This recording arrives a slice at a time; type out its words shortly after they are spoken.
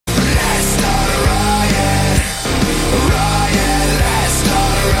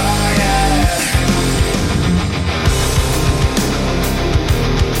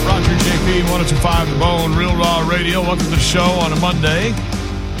Live the Bone, Real Raw Radio. Welcome to the show on a Monday.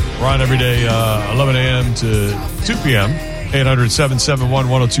 We're on every day, 11 a.m. to 2 p.m.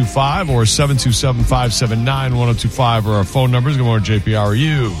 800-771-1025 or 727-579-1025 are our phone numbers. Good morning, JP. How are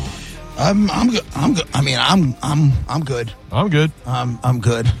you? I'm good. I'm good. I mean, I'm good. I'm good. I'm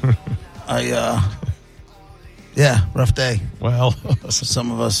good. Rough day. Well, For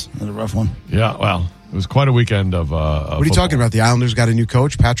some of us, had a rough one. Yeah, well, it was quite a weekend of What are you talking about? The Islanders got a new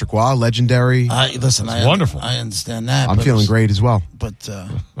coach, Patrick Waugh, legendary. Wonderful. I understand that. I'm feeling great as well. But,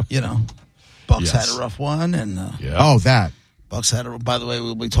 Bucks Yes. had a rough one. And that. Bucks had by the way,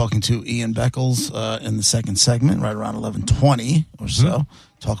 we'll be talking to Ian Beckles in the second segment, right around 11:20 or so.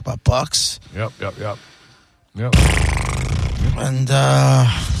 Talk about Bucks. Yep. And,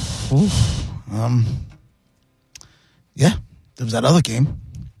 there was that other game.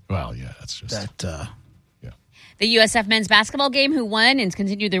 Well, yeah, that's just... That, The USF men's basketball game, who won and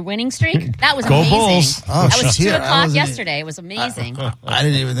continued their winning streak. That was Go amazing. Bulls. Oh, That was she's 2 here. o'clock yesterday. It was amazing. I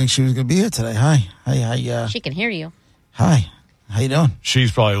didn't even think she was going to be here today. Hi. She can hear you. Hi. How you doing?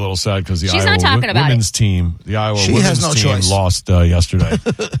 She's probably a little sad because the She's Iowa not talking about women's team, the Iowa She women's has no team choice. lost yesterday.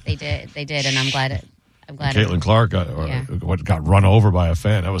 They did, and I'm glad. Caitlin Clark got run over by a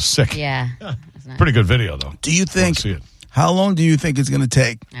fan. That was sick. Yeah. Pretty good video, though. Do you think? See it. How long do you think it's going to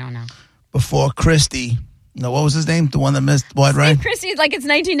take I don't know. before Christie? No, what was his name? The one that missed wide right? Christy's like it's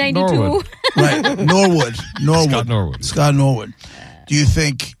 1992. Norwood. Right. Norwood. Scott Norwood. Do you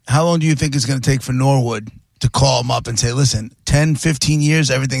think? How long do you think it's going to take for Norwood to call him up and say, "Listen, 10, 15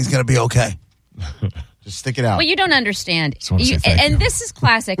 years, everything's going to be okay"? Just stick it out. Well, you don't understand. Just wanna say thank you. This is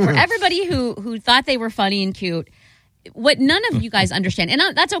classic for everybody who thought they were funny and cute. What none of you guys understand, and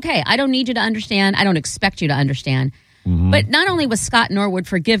that's okay. I don't need you to understand. I don't expect you to understand. But not only was Scott Norwood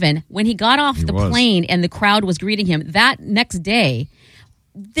forgiven, when he got off the plane and the crowd was greeting him, that next day,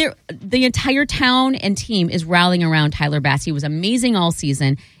 the entire town and team is rallying around Tyler Bass. He was amazing all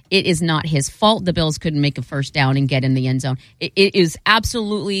season. It is not his fault the Bills couldn't make a first down and get in the end zone. It is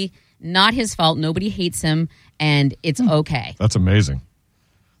absolutely not his fault. Nobody hates him, and it's okay. That's amazing.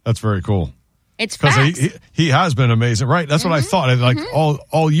 That's very cool. It's facts. Because he has been amazing, right? That's what I thought.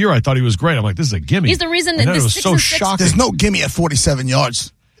 All year I thought he was great. I'm like, this is a gimme. He's the reason that it this was 6 so and 6 shocking. There's no gimme at 47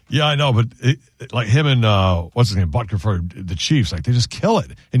 yards. Yeah, I know, but like him and what's his name, Butker for the Chiefs, like they just kill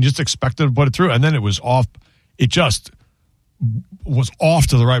it and just expected to put it through, and then it was off. It just was off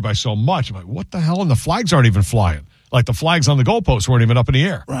to the right by so much. I'm like, what the hell? And the flags aren't even flying. Like the flags on the goalposts weren't even up in the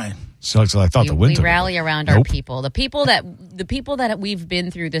air. Right. So I thought the wind. We rally around our people. The people that we've been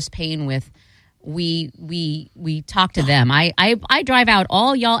through this pain with. We talk to them. I drive out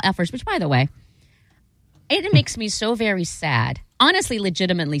all y'all efforts, which, by the way, it makes me so very sad, honestly,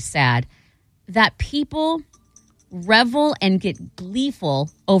 legitimately sad, that people revel and get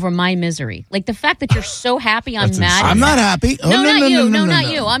gleeful over my misery. Like the fact that you're so happy I'm mad. I'm not happy. No, not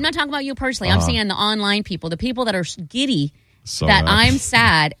you. I'm not talking about you personally. I'm saying the online people, the people that are giddy that I'm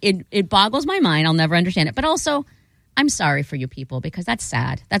sad. It boggles my mind. I'll never understand it. But also, I'm sorry for you people because that's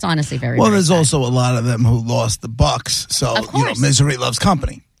sad. That's honestly very, well, very there's sad. also a lot of them who lost the Bucks. So, misery loves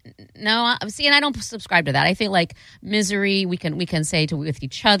company. No, see, and I don't subscribe to that. I feel like misery, we can say with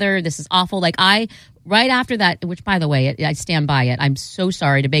each other, this is awful. Like right after that, which by the way, I stand by it. I'm so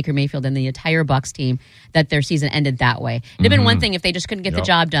sorry to Baker Mayfield and the entire Bucks team that their season ended that way. It'd have been one thing if they just couldn't get the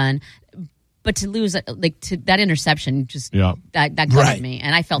job done. But to lose, to that interception, just that gutted me.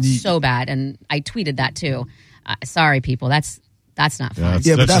 And I felt so bad. And I tweeted that too. Sorry, people. That's not fun.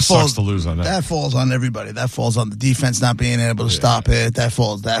 But that falls sucks to lose on that. That falls on everybody. That falls on the defense not being able to stop it. That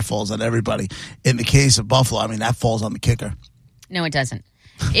falls on everybody. In the case of Buffalo, I mean, that falls on the kicker. No, it doesn't.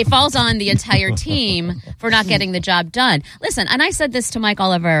 It falls on the entire team for not getting the job done. Listen, and I said this to Mike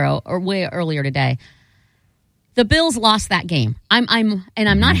Olivero way earlier today. The Bills lost that game. I'm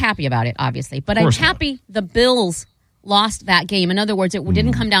not happy about it, obviously, but I'm happy the Bills lost that game. In other words, it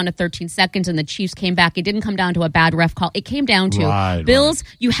didn't come down to 13 seconds and the Chiefs came back. It didn't come down to a bad ref call. It came down to Bills,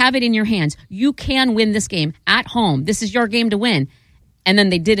 you have it in your hands. You can win this game at home. This is your game to win. And then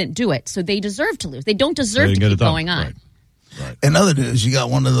they didn't do it. So they deserve to lose. They don't deserve to keep going on. Right. In other news, you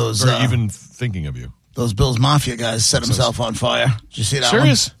got one of those... Or even thinking of you. Those Bills Mafia guys set himself on fire. Did you see that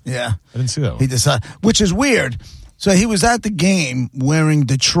Serious? one? Yeah. I didn't see that one. He decided, which is weird. So he was at the game wearing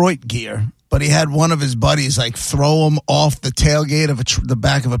Detroit gear, but he had one of his buddies throw him off the tailgate of the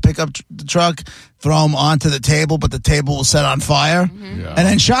back of a pickup truck, throw him onto the table, but the table was set on fire. Mm-hmm. Yeah. And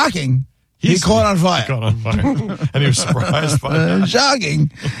then shocking, he caught on fire. He caught on fire. And he was surprised by that.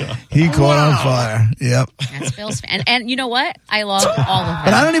 Shocking. He caught on fire. Yep. That's Bills fan. And you know what? I love all of that.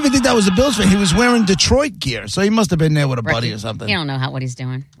 But I don't even think that was a Bills fan. He was wearing Detroit gear, so he must have been there with a buddy or something. You don't know what he's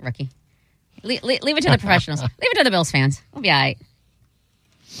doing, rookie. Leave it to the professionals. Leave it to the Bills fans. We'll be all right.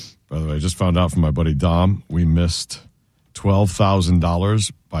 By the way, I just found out from my buddy Dom, we missed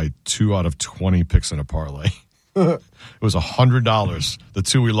 $12,000 by 2 out of 20 picks in a parlay. It was $100. The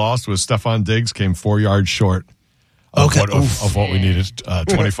 2 we lost was Stephon Diggs came 4 yards short of what we needed,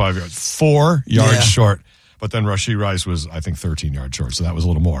 25 yards. 4 yards short. But then Rashee Rice was, I think, 13 yards short, so that was a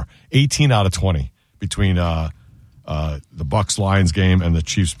little more. 18 out of 20 between the Bucs-Lions game and the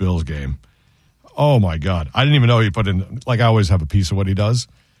Chiefs-Bills game. Oh, my God. I didn't even know he put in, like I always have a piece of what he does.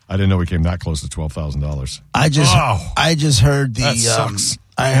 I didn't know we came that close to $12,000. I just heard the that sucks.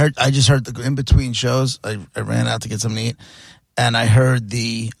 I just heard the in between shows. I ran out to get something to eat, and I heard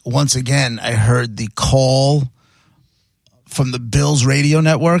the call from the Bills radio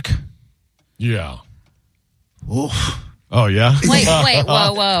network. Yeah. Oof. Oh, yeah? Wait,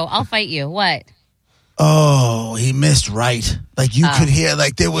 whoa. I'll fight you. What? Oh, he missed right. Like you could hear,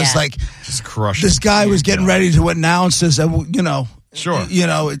 like there was like just crushing. This guy was getting ready to announce this. Sure. He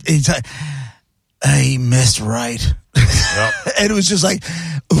missed right. Yep. And it was just like,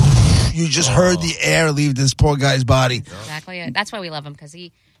 oof, you just heard the air leave this poor guy's body. Exactly. That's why we love him, because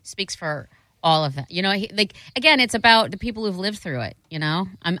he speaks for all of that. Again, it's about the people who've lived through it. I'm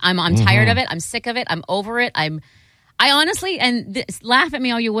tired of it. I'm sick of it. I'm over it. I honestly, laugh at me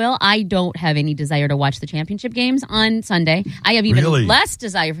all you will, I don't have any desire to watch the championship games on Sunday. I have even less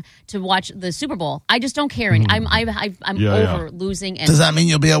desire to watch the Super Bowl. I just don't care. I'm over losing. And does that mean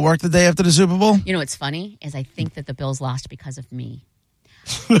you'll be at work the day after the Super Bowl? You know what's funny is I think that the Bills lost because of me.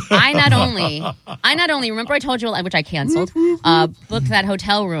 I not only remember I told you, which I canceled, booked that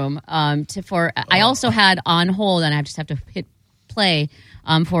hotel room I also had on hold, and I just have to hit play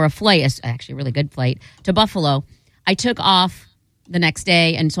for a flight, actually a really good flight to Buffalo. I took off the next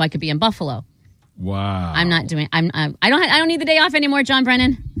day, and so I could be in Buffalo. Wow! I'm not doing. I don't need the day off anymore, John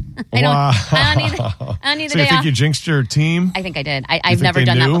Brennan. I don't need the day off. You think you jinxed your team? I think I did. I've never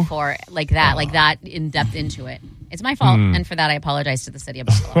done that before, like that in depth into it. It's my fault, and for that I apologize to the city of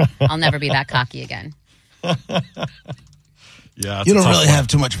Buffalo. I'll never be that cocky again. Yeah, you don't really have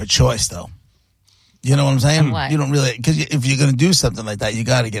too much of a choice, though. You know what I'm saying? What? You don't really, because if you're going to do something like that, you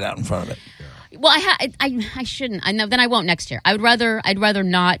got to get out in front of it. Well, I shouldn't. I know. Then I won't next year. I'd rather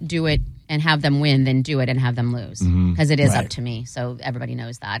not do it and have them win than do it and have them lose, because it is up to me. So everybody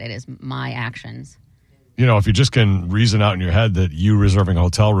knows that it is my actions. If you just can reason out in your head that you reserving a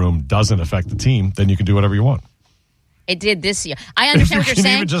hotel room doesn't affect the team, then you can do whatever you want. It did this year. I understand what you're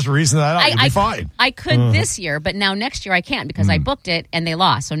saying. Even just reason that out, you'll be fine. I could this year, but now next year I can't because I booked it and they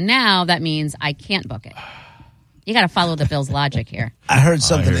lost. So now that means I can't book it. You got to follow the Bills' logic here. I heard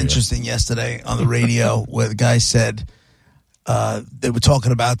something interesting yesterday on the radio where the guy said they were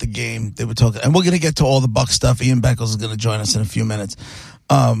talking about the game. They were talking, and we're going to get to all the Buck stuff. Ian Beckles is going to join us in a few minutes.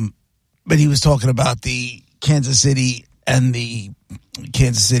 But he was talking about the Kansas City and the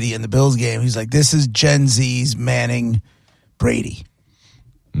Bills game. He's like, this is Gen Z's Manning Brady.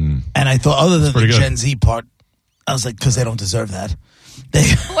 And I thought, other than the Gen Z part, I was like, because they don't deserve that.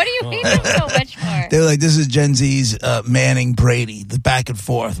 What do you mean so much for? They were like, this is Gen Z's Manning Brady, the back and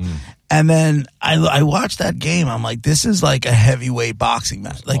forth. And then I watched that game. I'm like, this is like a heavyweight boxing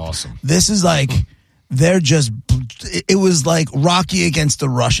match. Like, awesome. This is like, it was like Rocky against the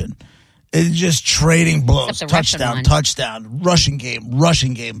Russian. It's just trading blows, touchdown, rushing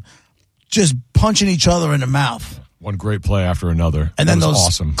game, just punching each other in the mouth. One great play after another. And then those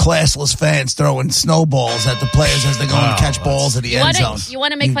awesome classless fans throwing snowballs at the players as they go and catch balls at the end zone. You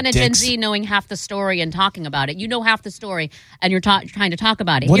want to make fun of Gen Z knowing half the story and talking about it. You know half the story, and you're trying to talk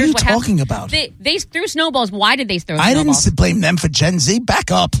about it. What are you talking about? They threw snowballs. Why did they throw snowballs? I didn't blame them for Gen Z. Back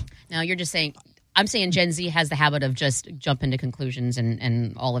up. No, you're just saying. I'm saying Gen Z has the habit of just jumping to conclusions,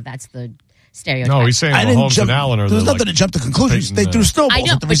 and all of that's the stereotype. No, he's saying Mahomes and Allen are there's nothing to jump to conclusions. They threw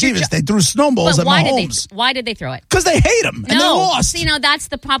snowballs at the receivers. They threw snowballs at Mahomes. Why did they throw it? Because they hate him and they lost. See, that's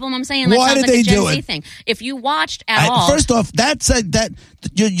the problem I'm saying. Why did they do it? Thing. If you watched at all, first off, the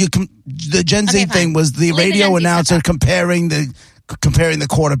Gen Z thing was the radio announcer comparing the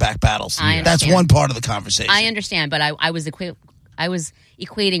quarterback battles. That's one part of the conversation. I understand, but I was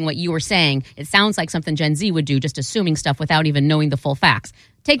equating what you were saying. It sounds like something Gen Z would do, just assuming stuff without even knowing the full facts.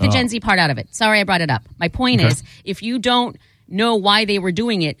 Take the Gen Z part out of it. Sorry I brought it up. My point is, if you don't know why they were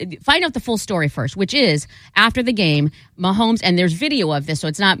doing it, find out the full story first, which is, after the game, Mahomes, and there's video of this, so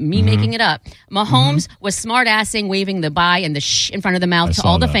it's not me making it up, Mahomes was smart-assing, waving the bye and the shh in front of the mouth to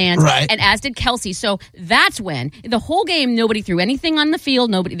all the fans, and as did Kelsey. So that's when, the whole game, nobody threw anything on the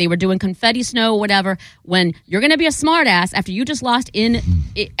field, they were doing confetti snow, whatever. When you're going to be a smart-ass after you just lost in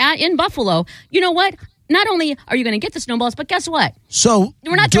Buffalo, you know what? not only are you going to get the snowballs, but guess what? So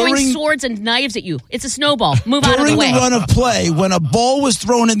We're not throwing swords and knives at you. It's a snowball. Move out of the during way. the run of play, when a ball was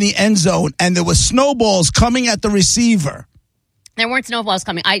thrown in the end zone and there were snowballs coming at the receiver. There weren't snowballs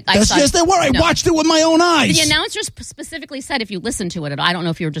coming. I saw, Yes, there were. I watched it with my own eyes. The announcers specifically said if you listen to it, I don't know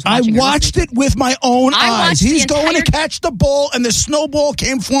if you were just I watching. watched it with my own eyes. He's going to catch the ball, and the snowball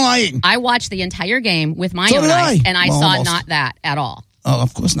came flying. I watched the entire game with my So own did eyes, I. and I Well, saw almost. not that at all. Oh,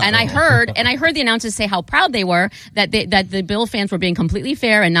 of course not. And I heard the announcers say how proud they were that the Bill fans were being completely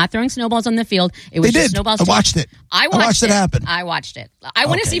fair and not throwing snowballs on the field. It was They just did. snowballs. I watched it. I watched it happen. I watched it. I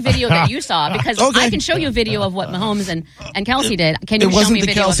want to see video that you saw because Okay. I can show you a video of what Mahomes and Kelsey did. Can you It show wasn't me the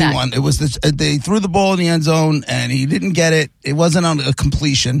video Kelsey of that? one. It was they threw the ball in the end zone, and he didn't get it. It wasn't on a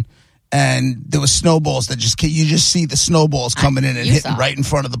completion, and there was snowballs that you just see the snowballs coming in and you hitting saw right in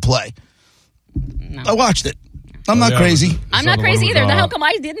front of the play. No. I watched it. I'm not yeah, crazy. I'm not crazy either. How come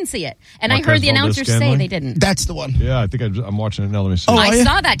I didn't see it? And I Marquez heard the Valdez announcers say Scantling? they didn't. That's the one. Yeah, I think I'm watching it now. Let me see. Oh, I are you?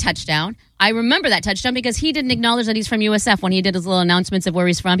 saw that touchdown. I remember that touchdown because he didn't acknowledge that he's from USF when he did his little announcements of where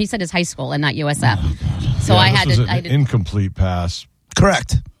he's from. He said his high school and not USF. So Yeah, I this had was to. an I did, incomplete pass.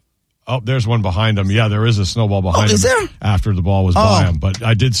 Correct. Oh, there's one behind him. Yeah, there is a snowball behind him is there? after the ball was by him. But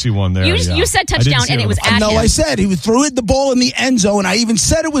I did see one there. You yeah. said I didn't touchdown see and it on was the- at No, him. I said he threw it the ball in the end zone. I even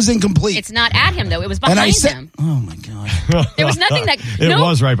said it was incomplete. It's not at him though. It was and behind I said, him. "Oh my god." There was nothing that. It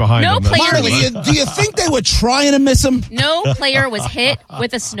was right behind no him. That's Player right. was, Do you think they were trying to miss him? no player was hit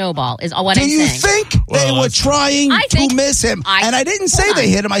with a snowball. Is what Do I'm you saying. think Well, they were that's- trying I to think- miss him? And I didn't say hold they on.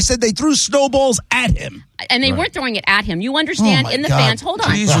 hit him. I said they threw snowballs at him. And they Right. weren't throwing it at him. You understand Oh, my in the God. fans. Hold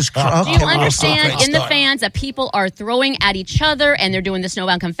on. Jesus Christ. Do Okay, you well, understand great in the start. fans that people are throwing at each other and they're doing the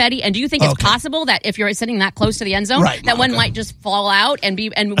snowbound confetti? And do you think it's Okay. possible that if you're sitting that close to the end zone, Right, that one Monica. might just fall out and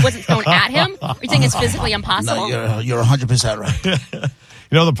wasn't thrown at him? Are you saying it's physically impossible? No, you're 100% right.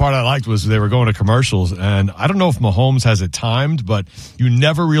 You know, the part I liked was they were going to commercials, and I don't know if Mahomes has it timed, but you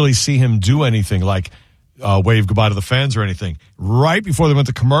never really see him do anything like wave goodbye to the fans or anything. Right before they went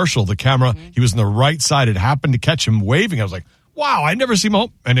to commercial, the camera, he was on the right side. It happened to catch him waving. I was like, wow, I never see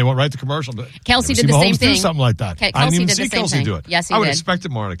Mahomes. And they went right to commercial. But Kelsey never did see the same Mahomes do thing. something like that. I Kelsey didn't even did see the same Kelsey thing. do it. Yes, he I would did. expect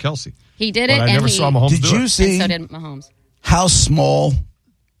it more out of Kelsey. He did But it, I and never he, saw Mahomes Did do you it. see and so did Mahomes. how small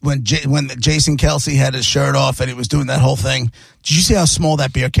when Jason Kelsey had his shirt off and he was doing that whole thing? Did you see how small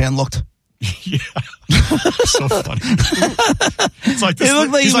that beer can looked? Yeah. So funny. It's like this, It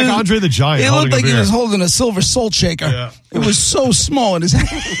looked like he's he like was- Andre the Giant It holding looked like a he beer. was holding a silver salt shaker. Yeah. It was so small in his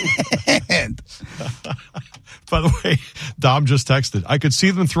hand. By the way, Dom just texted, I could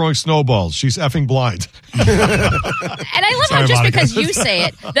see them throwing snowballs. She's effing blind. And I love Sorry, how just Monica. because you say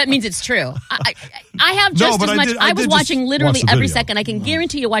it, that means it's true. I have No, just but as I much. did- I I was did watching just literally watch the every video. second. I can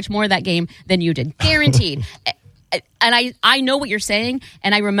guarantee you watch more of that game than you did. Guaranteed. And I know what you're saying,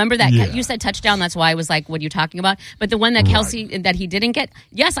 and I remember that Yeah. you said touchdown. That's why I was like, "What are you talking about?" But the one that Kelsey that he didn't get,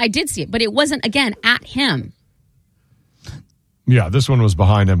 yes, I did see it, but it wasn't again at him. Yeah, this one was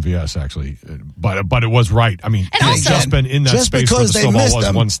behind MVS, actually. But it was right. I mean, And they'd also- just been in that Just space where because the they snowball missed was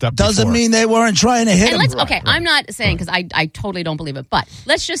him one step doesn't before. mean they weren't trying to hit And him. let's okay, I'm not saying because I totally don't believe it, but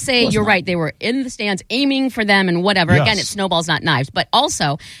let's just say you're right. They were in the stands aiming for them and whatever. Yes. Again, it's snowballs, not knives. But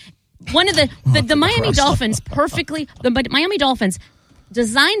also, one of the Miami Dolphins the Miami Dolphins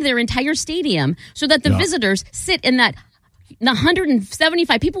designed their entire stadium so that the Yeah. visitors sit in that.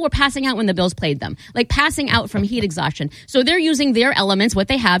 175 people were passing out when the Bills played them, like passing out from heat exhaustion. So they're using their elements, what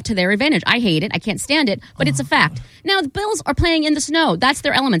they have, to their advantage. I hate it. I can't stand it, but it's a fact. Now the Bills are playing in the snow. That's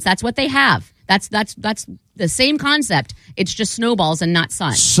their elements. That's what they have. That's the same concept. It's just snowballs and not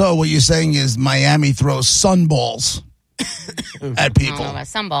sun. So what you're saying is Miami throws sunballs at I people. don't know about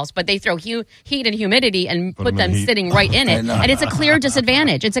sunballs, but they throw heat and humidity and put them in them heat. sitting right in it, I know. and it's a clear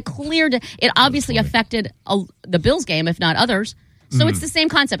disadvantage. It's a clear. It obviously affected the Bills game, if not others. So it's the same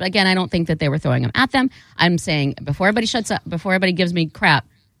concept. Again, I don't think that they were throwing them at them. I'm saying before everybody shuts up, before everybody gives me crap,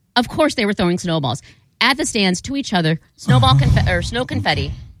 of course they were throwing snowballs at the stands to each other, or snow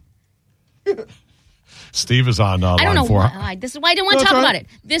confetti. Steve is on I don't line know 4. why. This is why I didn't want to That's talk all about right. it.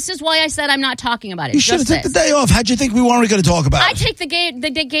 This is why I said I'm not talking about it. You should have Just took the this. day off. How'd you think we weren't going to talk about I it? take the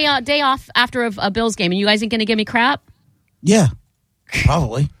day off after a Bills game, and you guys ain't going to give me crap. Yeah,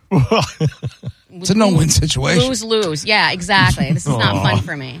 probably. It's a no-win situation. Lose. Yeah, exactly. This is not fun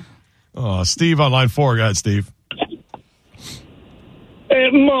for me. Oh, Steve on line 4. Go ahead, Steve. Hey,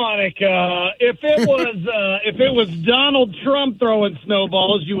 Monica, if it was Donald Trump throwing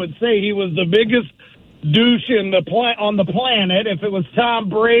snowballs, you would say he was the biggest douche on the planet. If it was Tom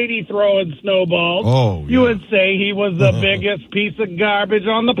Brady throwing snowballs, you would say he was the biggest piece of garbage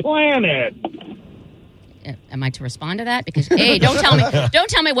on the planet. Am I to respond to that? Because A, don't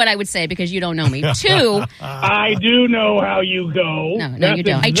tell me what I would say because you don't know me. 2, I do know how you go. No, That's you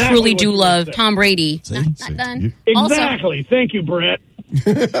don't. exactly I truly what do you love said. Tom Brady. See? Not See, done. Exactly. Thank you, Brett.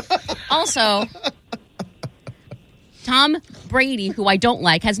 Also, Tom Brady, who I don't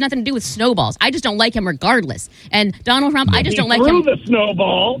like, has nothing to do with snowballs. I just don't like him regardless. And Donald Trump, I just don't like him.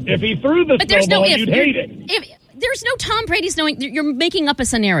 If he threw the snowball, you'd hate it. If there's no Tom Brady snowing, you're making up a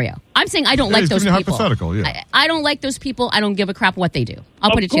scenario. I'm saying I don't like those giving people. you hypothetical, yeah. I don't like those people. I don't give a crap what they do.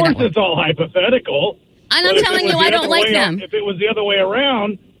 I'll put it to you that way. Of course, it's all hypothetical. And I'm telling you, I don't like them. If it was the other way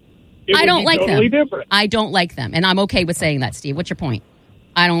around, it I would don't be like totally them. different. I don't like them, and I'm okay with saying that, Steve. What's your point?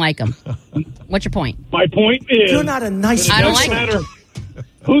 I don't like them. What's your point? My point is, you're not a nice it I don't doesn't like matter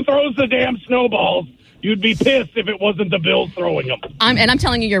who throws the damn snowballs. You'd be pissed if it wasn't the Bills throwing them. I'm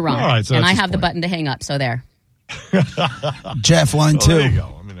telling you, you're wrong. All right, so and that's I his have the point. button to hang up. So there. Jeff, line Well, there 2. you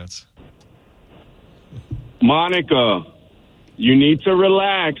go. I mean, that's. Monica, you need to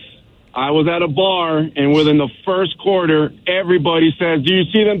relax. I was at a bar, and within the first quarter, everybody says, "Do you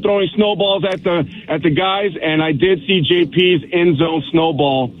see them throwing snowballs at the guys?" And I did see JP's end zone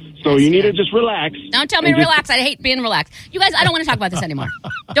snowball. So you need to just relax. Don't tell me to relax. I hate being relaxed. You guys, I don't want to talk about this anymore.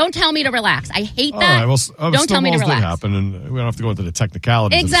 Don't tell me to relax. I hate that. All right, well, don't tell me to snowballs relax. did happen, and we don't have to go into the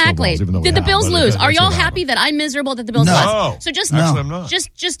technicalities. Exactly. Of the snowballs, even though we Did the have, Bills but lose? it Are y'all actually happy that I'm miserable that the Bills No. lost? So just Actually, I'm not.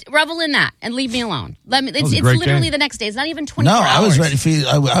 just revel in that and leave me alone. Let me. was a It's great literally game. the next day. It's not even 24 No, hours. I was ready for you.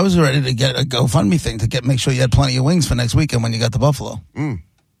 I was ready to get a GoFundMe thing to make sure you had plenty of wings for next weekend when you got to Buffalo. I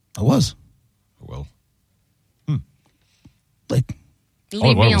was. Well, Like, Leave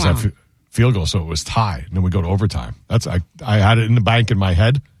all it me was alone. that field goal, so it was tie, and then we go to overtime. I had it in the bank in my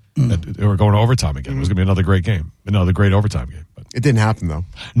head that they were going to overtime again. It was going to be another great game, another great overtime game. But It didn't happen, though.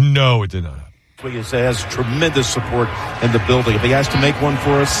 no, it did not happen. He has tremendous support in the building. If he has to make one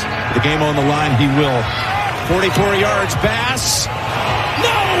for us, the game on the line, he will. 44 yards, Bass.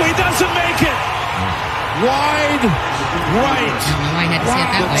 No, he doesn't make it. Wide right. I had to say it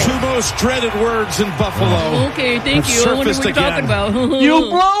that The way. two most dreaded words in Buffalo. Okay, thank you. I wonder what Surfaced you're talking again. about. You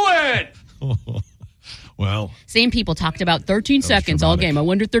blow it. Well, Same people talked about 13 seconds all dramatic. game. I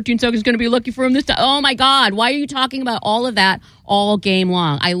wonder if 13 seconds is going to be lucky for him this time. Oh, my God. Why are you talking about all of that all game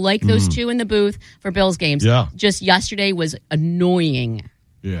long? I like those two in the booth for Bills games. Yeah. Just yesterday was annoying.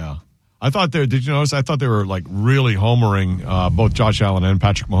 yeah. I thought did you notice? I thought they were like really homering both Josh Allen and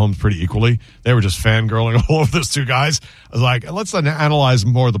Patrick Mahomes pretty equally. They were just fangirling all over those two guys. I was like, let's analyze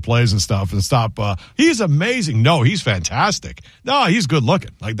more of the plays and stuff and stop. He's amazing. No, he's fantastic. No, he's good looking.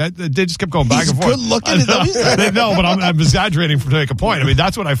 Like that, they just kept going back He's and forth. good looking? I know. No, but I'm exaggerating to make a point. I mean,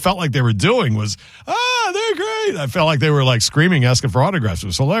 that's what I felt like they were doing was, they're great. I felt like they were like screaming, asking for autographs. It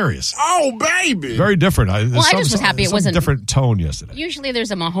was hilarious. Oh, baby. Very different. I just was happy it wasn't- different tone yesterday. Usually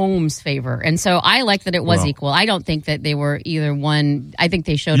there's a Mahomes favor, and so I like that it was Well. equal. I don't think that they were either one. I think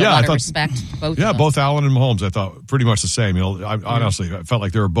they showed a Yeah, I lot of thought- respect to both Yeah, of them. both Allen and Mahomes, I thought pretty much the same. You know, honestly, I felt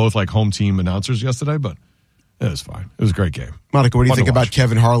like they were both like home team announcers yesterday, but it was fine. It was a great game. Monica, what do you Fun to think about watch.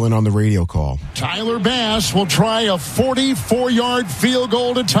 Kevin Harlan on the radio call? Tyler Bass will try a 44-yard field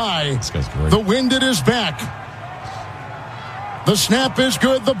goal to tie. This guy's great. The wind at his back. The snap is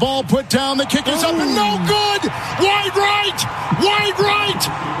good. The ball put down. The kick is up and no good. Wide right. Wide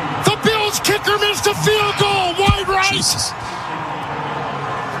right. The Bills kicker missed a field goal. Wide right. Jesus.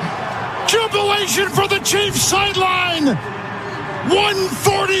 Jubilation for the Chiefs sideline.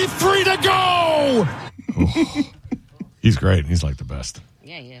 1:43 to go. He's great. He's like the best.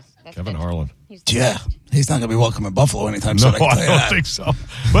 Yeah, he is. That's Kevin good. Harlan. yeah, he's not going to be welcome in Buffalo anytime No, soon. I can I tell you don't that. think so.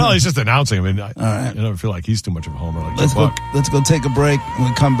 Well, he's just announcing. I mean, right. I never feel like he's too much of a homer. Like Let's go. Buck. Let's go take a break. When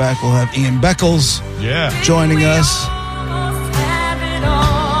we come back, we'll have Ian Beckles Yeah. joining us.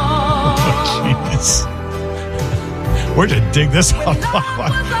 Jeez. Where'd you dig this up? I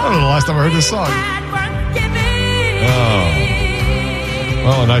don't know the last time I heard this song. Oh.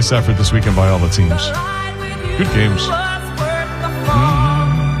 Well, a nice effort this weekend by all the teams. Good games.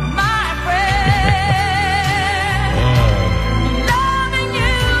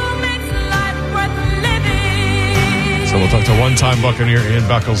 So we'll talk to one-time Buccaneer Ian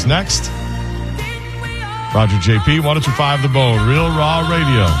Beckles next. Roger JP, 102.5 The Bone, Real Raw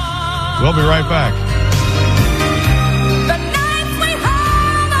Radio. We'll be right back.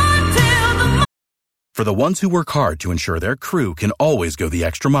 For the ones who work hard to ensure their crew can always go the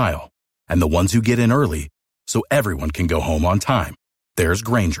extra mile, and the ones who get in early so everyone can go home on time, there's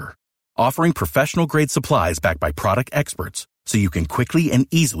Grainger, offering professional-grade supplies backed by product experts so you can quickly and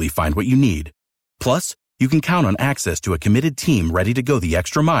easily find what you need. Plus, you can count on access to a committed team ready to go the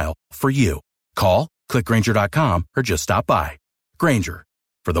extra mile for you. Call, click Grainger.com, or just stop by. Grainger,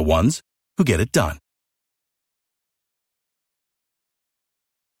 for the ones who get it done.